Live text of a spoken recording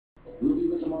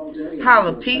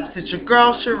Holla peeps, it's your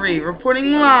girl Sheree,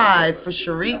 reporting live for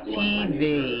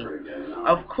SchreeTV.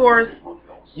 Of course,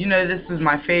 you know this is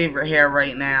my favorite hair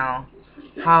right now.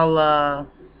 Holla,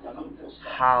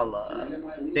 holla.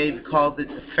 Dave calls it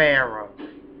the Pharaoh.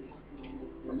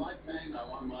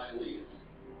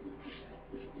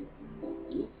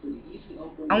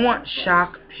 I want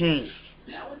shock pink.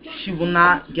 She will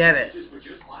not get it.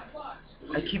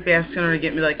 I keep asking her to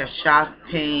get me like a shock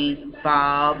pink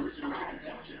bob.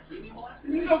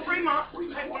 You go Fremont,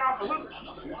 take one off the hook.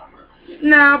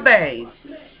 Now, babe.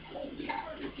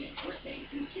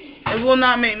 It will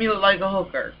not make me look like a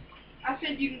hooker. I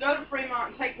said you can go to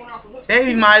Fremont and take one off the hook.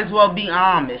 Baby might as well be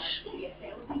Amish.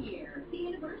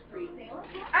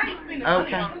 I ain't spending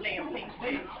money on a damn pink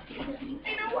too.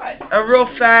 You know what? A real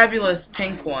fabulous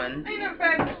pink one. Ain't nothing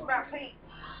fabulous about pink.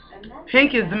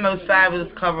 Pink is the most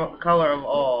fabulous color of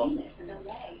all.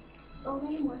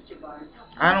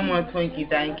 I don't want a Twinkie,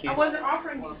 thank you. I wasn't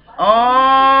offering you.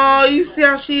 Oh, you see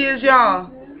how she is, y'all?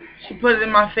 She put it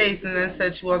in my face and then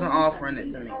said she wasn't offering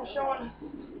it to me. I was showing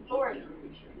Lori.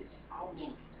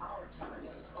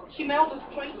 She mailed us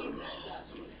Twinkies.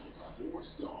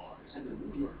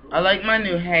 I like my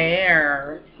new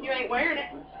hair. You ain't wearing it.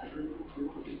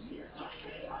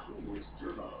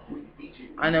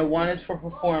 I know one is for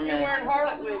performance. You're wearing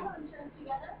harlot wig.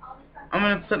 I'm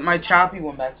going to put my choppy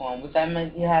one back on. Would that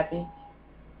make you happy?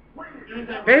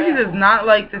 Baby does not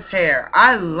like this hair.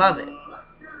 I love it.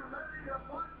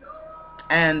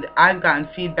 And I've gotten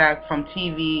feedback from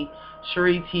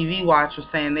SchreeTV watchers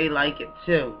saying they like it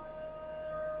too.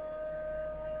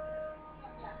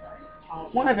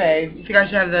 Why, babe? You think I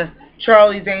should have the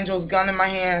Charlie's Angels gun in my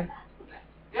hand?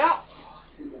 Yeah.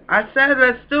 I said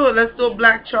let's do it. Let's do a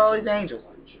black Charlie's Angels.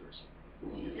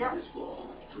 Yeah.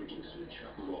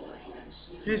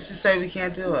 Who's to say we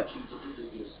can't do it?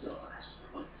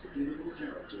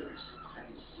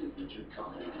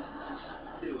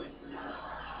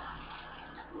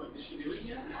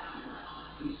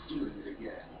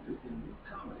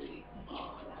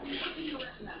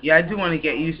 Yeah, I do want to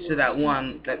get used to that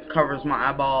one that covers my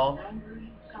eyeball.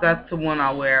 That's the one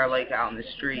I wear like out in the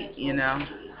street, you know?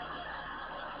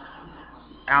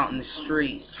 Out in the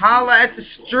street. Holla at the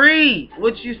street!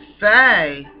 What you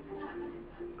say?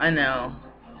 I know.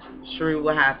 Sheree,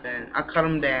 what happened? I cut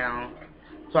them down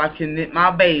so I can knit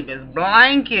my baby's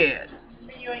blanket.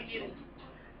 You ain't getting.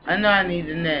 I know I need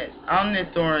to knit. I'll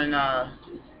knit during, well,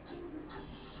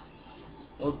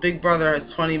 Big Brother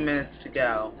has 20 minutes to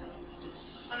go.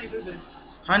 Honey Boo Boo.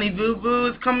 Honey Boo Boo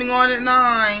is coming on at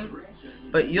 9.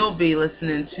 But you'll be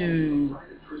listening to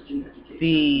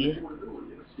the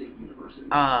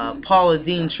Paula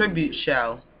Deen tribute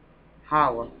show.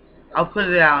 Holla. I'll put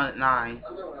it out at 9.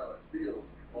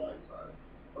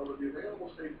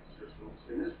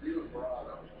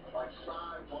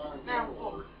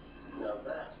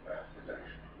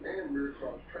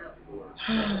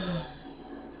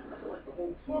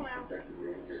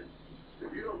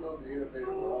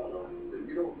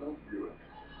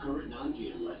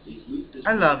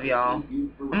 I love y'all.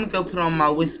 I'm gonna go put on my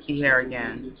whiskey hair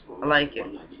again. I like it.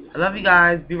 I love you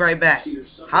guys. Be right back.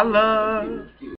 Holla.